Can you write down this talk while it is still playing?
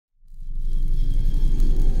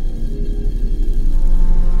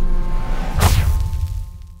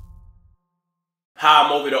Hi,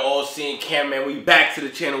 I'm over the all-seeing cameraman. We back to the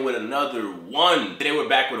channel with another one. Today we're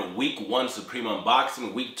back with a week 1 Supreme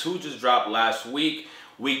unboxing. Week 2 just dropped last week.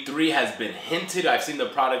 Week 3 has been hinted. I've seen the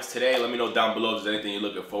products today. Let me know down below if there's anything you're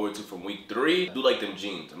looking forward to from week 3. I do like them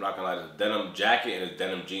jeans. I'm not gonna lie, there's a denim jacket and there's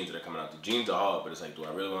denim jeans that are coming out. The jeans are hard, but it's like, do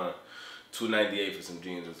I really want $298 for some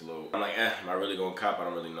jeans? It's low. I'm like, am I really gonna cop? I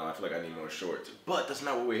don't really know. I feel like I need more shorts. But that's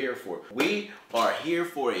not what we're here for. We are here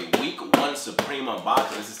for a week 1 Supreme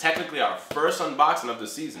unboxing. This is technically our first unboxing of the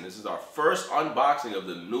season. This is our first unboxing of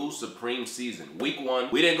the new Supreme season. Week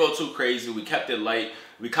 1, we didn't go too crazy. We kept it light.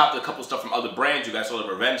 We copped a couple stuff from other brands. You guys saw the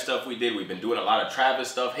revenge stuff we did. We've been doing a lot of Travis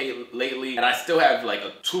stuff lately. And I still have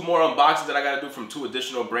like 2 more unboxings that I gotta do from 2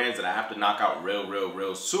 additional brands that I have to knock out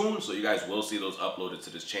real soon. So you guys will see those uploaded to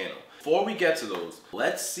this channel. Before we get to those,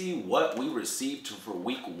 let's see what we received for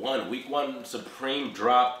week 1. Week 1 Supreme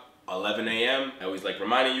drop 11 a.m. I always like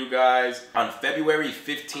reminding you guys on February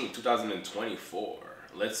 15th, 2024.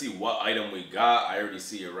 Let's see what item we got. I already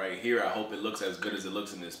see it right here. I hope it looks as good as it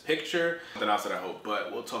looks in this picture. Nothing else that I hope,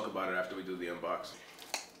 but we'll talk about it after we do the unboxing.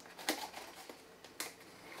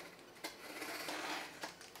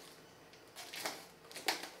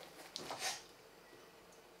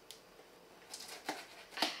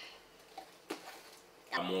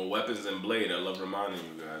 More weapons than Blade. I love reminding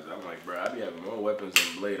you guys. I'm like, bro, I be having more weapons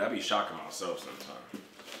than Blade. I be shocking myself sometimes.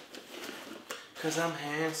 Cause I'm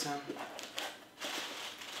handsome.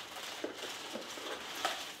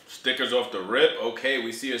 Stickers off the rip. Okay,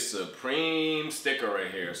 we see a Supreme sticker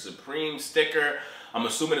right here. Supreme sticker. I'm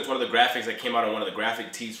assuming it's one of the graphics that came out on one of the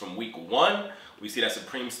graphic tees from week 1. We see that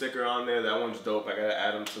Supreme sticker on there. That one's dope. I gotta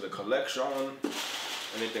add them to the collection.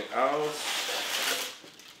 Anything else?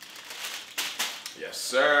 Yes,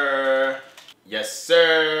 sir. Yes,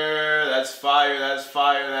 sir. That's fire. That's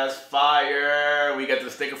fire. That's fire. We got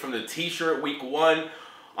the sticker from the t-shirt week 1.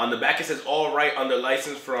 On the back it says all right under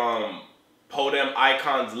license from Podem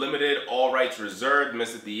Icons Limited. All rights reserved.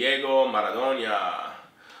 Mr. Diego Maradona.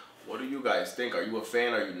 What do you guys think? Are you a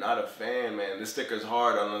fan? Are you not a fan, man? This sticker's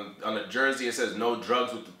hard. On the jersey it says no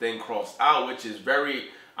drugs with the thing crossed out, which is very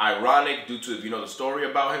ironic due to if you know the story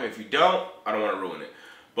about him. If you don't, I don't want to ruin it.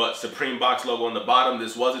 But Supreme box logo on the bottom.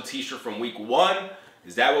 This was a t-shirt from week 1.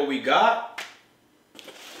 Is that what we got?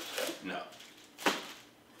 No.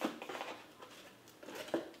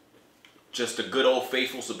 Just a good old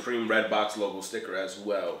faithful Supreme red box logo sticker as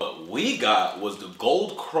well. What we got was the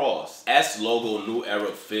gold cross S logo new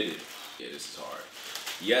era fitted. Yeah, this is hard.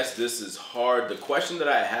 Yes, this is hard. The question that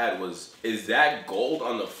I had was, is that gold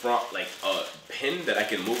on the front like a pin that I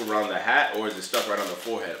can move around the hat, or is it stuck right on the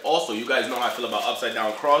forehead? Also, you guys know how I feel about upside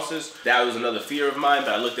down crosses. That was another fear of mine,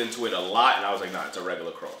 but I looked into it a lot and I was like, nah, it's a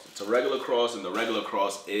regular cross. It's a regular cross, and the regular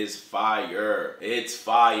cross is fire. It's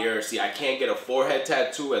fire. See, I can't get a forehead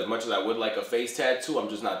tattoo as much as I would like a face tattoo. I'm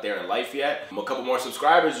just not there in life yet. I'm a couple more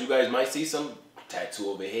subscribers. You guys might see some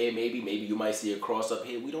tattoo over here, maybe you might see a cross up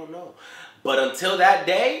here. We don't know. But until that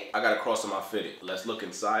day, I got a cross on my fitted. Let's look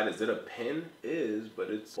inside. Is it a pin? It is, but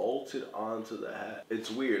it's bolted onto the hat. It's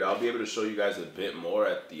weird. I'll be able to show you guys a bit more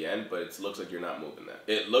at the end, but it looks like you're not moving that.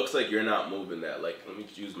 It looks like you're not moving that. Like, let me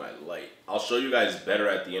use my light. I'll show you guys better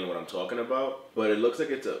at the end what I'm talking about, but it looks like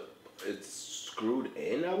it's screwed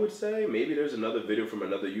in, I would say. Maybe there's another video from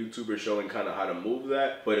another YouTuber showing kind of how to move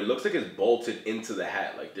that, but it looks like it's bolted into the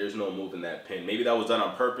hat. Like there's no moving that pin. Maybe that was done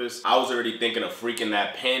on purpose. I was already thinking of freaking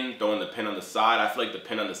that pin, throwing the pin on the side. I feel like the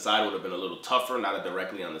pin on the side would have been a little tougher, not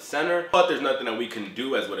directly on the center, but there's nothing that we can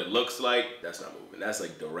do as what it looks like. That's not moving. That's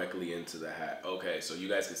like directly into the hat. Okay, so you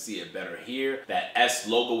guys can see it better here. That S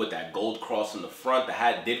logo with that gold cross in the front. The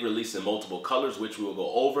hat did release in multiple colors, which we will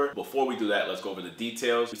go over. Before we do that, let's go over the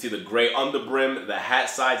details. We see the gray underbrim. The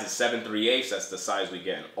hat size is 7/3/8. That's the size we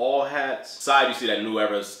get in all hats. Side, you see that new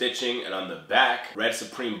era stitching, and on the back, red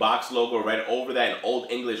Supreme box logo. Right over that in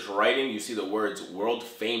old English writing, you see the words world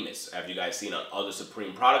famous. Have you guys seen on other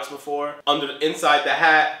Supreme products before? Inside the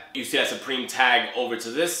hat, you see that Supreme tag over to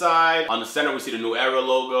this side. On the center, we see the new era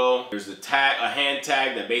logo. There's a tag, a hand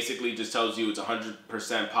tag that basically just tells you it's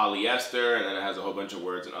 100% polyester, and then it has a whole bunch of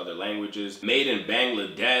words in other languages. Made in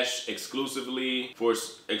Bangladesh exclusively for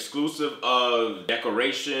exclusive of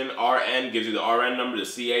decoration. RN gives you the RN number, the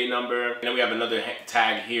CA number. And then we have another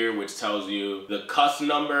tag here which tells you the cusp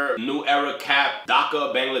number, new era cap,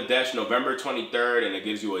 Dhaka, Bangladesh, November 23rd, and it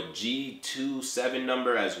gives you a G27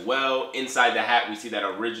 number as well. Inside the hat, we see that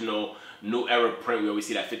original new era print. We always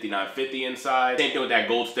see that 5950 inside. Same thing with that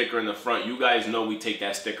gold sticker in the front. You guys know we take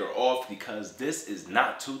that sticker off because this is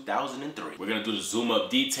not 2003. We're gonna do the zoom up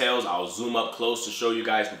details. I'll zoom up close to show you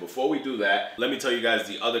guys, but before we do that, let me tell you guys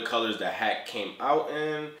the other colors the hat came out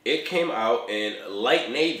in. It came out in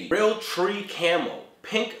light navy, real tree camo,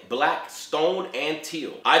 pink, black, stone, and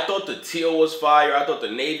teal. I thought the teal was fire. I thought the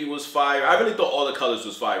navy was fire. I really thought all the colors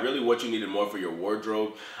was fire. Really what you needed more for your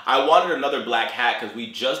wardrobe. I wanted another black hat because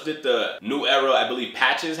we just did the new era, I believe,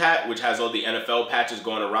 patches hat, which has all the NFL patches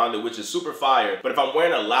going around it, which is super fire. But if I'm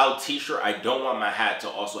wearing a loud t-shirt, I don't want my hat to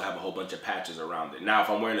also have a whole bunch of patches around it. Now, if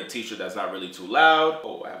I'm wearing a t-shirt that's not really too loud,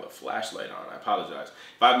 oh, I have a flashlight on, I apologize.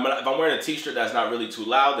 If I'm wearing a t-shirt that's not really too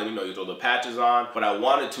loud, then you know, you throw the patches on. But I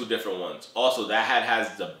wanted two different ones. Also, that hat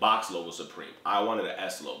has the box logo Supreme. I wanted an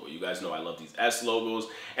S logo. You guys know I love these S logos.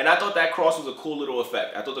 And I thought that cross was a cool little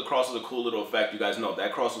effect. I thought the cross was a cool little effect. You guys know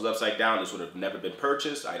that cross was upside down. This would have never been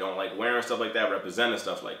purchased. I don't like wearing stuff like that, representing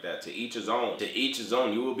stuff like that. To each his own. To each his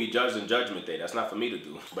own. You will be judged in Judgment Day. That's not for me to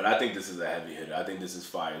do. But I think this is a heavy hitter. I think this is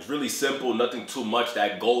fire. It's really simple. Nothing too much.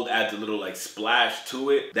 That gold adds a little like splash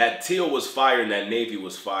to it. That teal was fire and that navy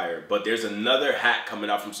was fire. But there's another hat coming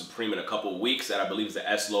out from Supreme in a couple weeks that I believe is the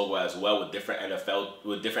S logo as well, with different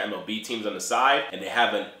different MLB teams on the side, and they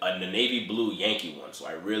have a navy blue Yankee one. So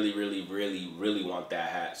I really want that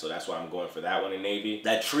hat. So that's why I'm going for that one in navy.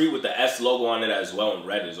 That tree with the S logo on it as well in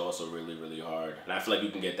red is also really hard. And I feel like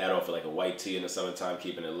you can get that off of like a white tee in the summertime,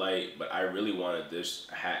 keeping it light. But I really wanted this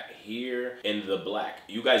hat here in the black.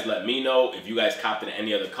 You guys let me know if you guys copped it in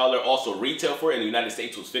any other color. Also, retail for it in the United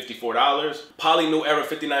States was $54. Poly New Era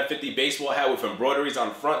 5950 baseball hat with embroideries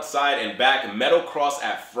on front, side, and back. Metal cross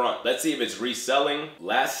at front. Let's see if it's reselling.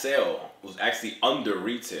 Last sale was actually under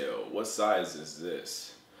retail. What size is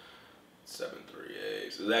this?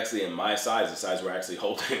 7/3/8. It's actually in my size, the size we're actually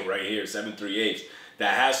holding right here, 7/3/8.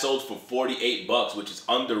 That has sold for $48, which is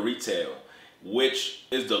under retail, which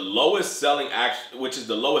is the lowest selling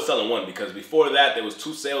one, because before that there was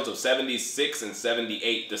two sales of 76 and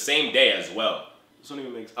 78 the same day as well. This one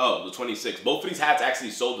even makes, oh, the 26. Both of these hats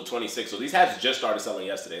actually sold the 26. So these hats just started selling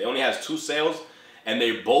yesterday. They only has two sales, and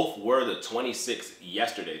they both were the 26th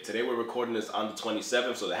yesterday. Today we're recording this on the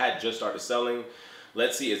 27th, so the hat just started selling.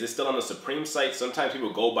 Let's see, is it still on the Supreme site? Sometimes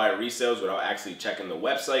people go buy resales without actually checking the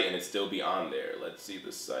website and it still be on there. Let's see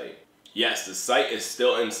the site. Yes, the site is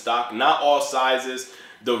still in stock. Not all sizes.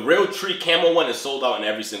 The real tree camo one is sold out in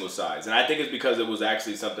every single size. And I think it's because it was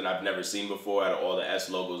actually something I've never seen before out of all the S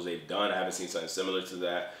logos they've done. I haven't seen something similar to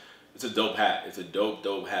that. It's a dope hat. It's a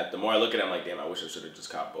dope hat. The more I look at it, I'm like, damn, I wish I should have just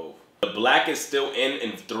caught both. The black is still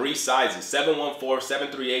in three sizes, 714,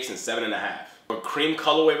 7/3/8, and 7.5. Or cream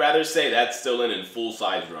colorway, rather say, that's still in full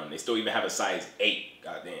size run. They still even have a size 8.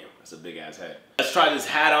 God damn, that's a big ass hat. Let's try this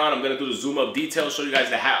hat on. I'm gonna do the zoom up details, show you guys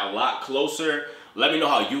the hat a lot closer. Let me know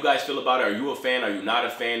how you guys feel about it. Are you a fan? Are you not a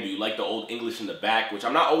fan? Do you like the old English in the back? Which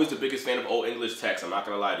I'm not always the biggest fan of old English text, I'm not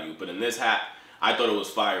gonna lie to you. But in this hat, I thought it was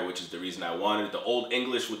fire, which is the reason I wanted it. The old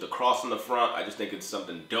English with the cross on the front, I just think it's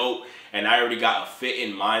something dope. And I already got a fit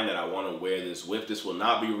in mind that I want to wear this with. This will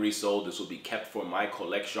not be resold. This will be kept for my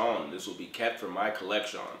collection. This will be kept for my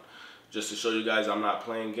collection. Just to show you guys I'm not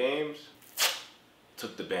playing games,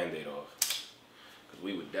 took the band-aid off. Because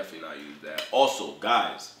we would definitely not use that. Also,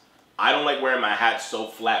 guys, I don't like wearing my hat so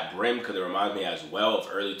flat brim because it reminds me as well of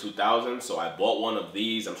early 2000s. So I bought one of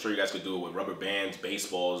these. I'm sure you guys could do it with rubber bands,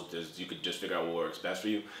 baseballs. You could just figure out what works best for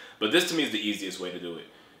you. But this to me is the easiest way to do it.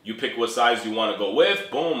 You pick what size you want to go with,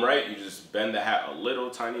 boom, right? You just bend the hat a little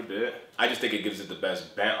tiny bit. I just think it gives it the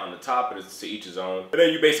best bent on the top, but it's to each his own. And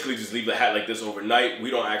then you basically just leave the hat like this overnight. We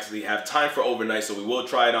don't actually have time for overnight, so we will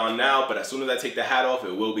try it on now, but as soon as I take the hat off,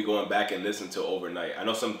 it will be going back in this until overnight. I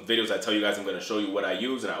know some videos I tell you guys I'm gonna show you what I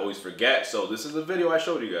use and I always forget, so this is the video I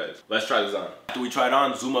showed you guys. Let's try this on. After we try it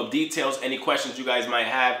on, zoom up details, any questions you guys might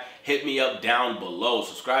have, hit me up down below.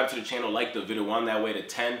 Subscribe to the channel, like the video. We're on that way to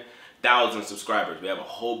 10,000 subscribers. We have a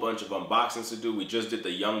whole bunch of unboxings to do. We just did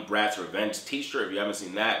the Young Brats Revenge t-shirt. If you haven't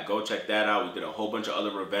seen that, go check that out. We did a whole bunch of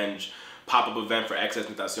other Revenge pop-up event for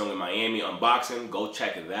SS24 in Miami unboxing. Go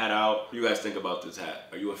check that out. What do you guys think about this hat?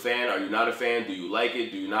 Are you a fan? Are you not a fan? Do you like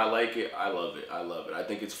it? Do you not like it? I love it. I love it. I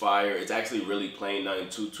think it's fire. It's actually really plain, nothing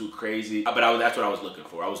too crazy. But that's what I was looking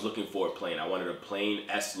for. I was looking for a plain. I wanted a plain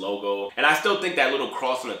S logo. And I still think that little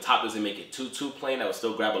cross on the top doesn't make it too plain. That would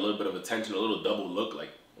still grab a little bit of attention, a little double look like,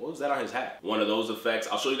 What was that on his hat? One of those effects.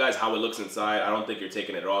 I'll show you guys how it looks inside. I don't think you're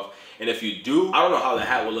taking it off. And if you do, I don't know how the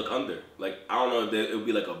hat will look under. Like, I don't know if it would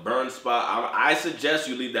be like a burn spot. I suggest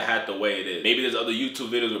you leave the hat the way it is. Maybe there's other YouTube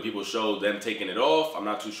videos where people show them taking it off. I'm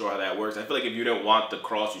not too sure how that works. I feel like if you didn't want the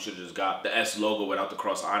cross, you should have just got the S logo without the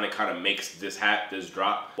cross on it. Kind of makes this hat, this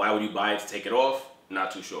drop. Why would you buy it to take it off?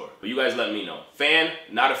 Not too sure. But you guys let me know. Fan,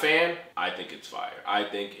 not a fan? I think it's fire. I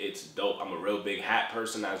think it's dope. I'm a real big hat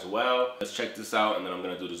person as well. Let's check this out and then I'm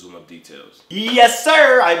gonna do the zoom up details. Yes,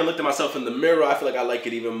 sir! I even looked at myself in the mirror. I feel like I like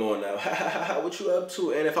it even more now. What you up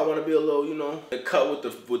to? And if I wanna be a little, you know, in the cut with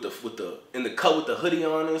the hoodie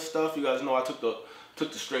on and stuff, you guys know I took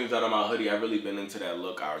the strings out of my hoodie. I've really been into that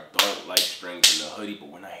look. I don't like strings in the hoodie, but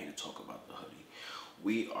we're not here to talk about the hoodie.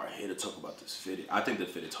 We are here to talk about this fitted. I think the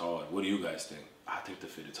fitted's hard. What do you guys think? I think the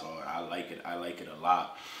fitted's hard. I like it. I like it a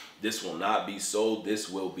lot. This will not be sold. This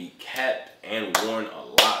will be kept and worn a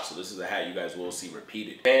lot. So this is a hat you guys will see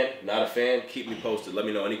repeated. Fan, not a fan, keep me posted. Let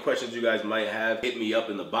me know any questions you guys might have. Hit me up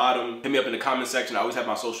in the bottom. Hit me up in the comment section. I always have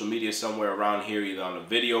my social media somewhere around here, either on the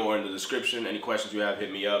video or in the description. Any questions you have,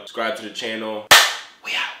 hit me up. Subscribe to the channel.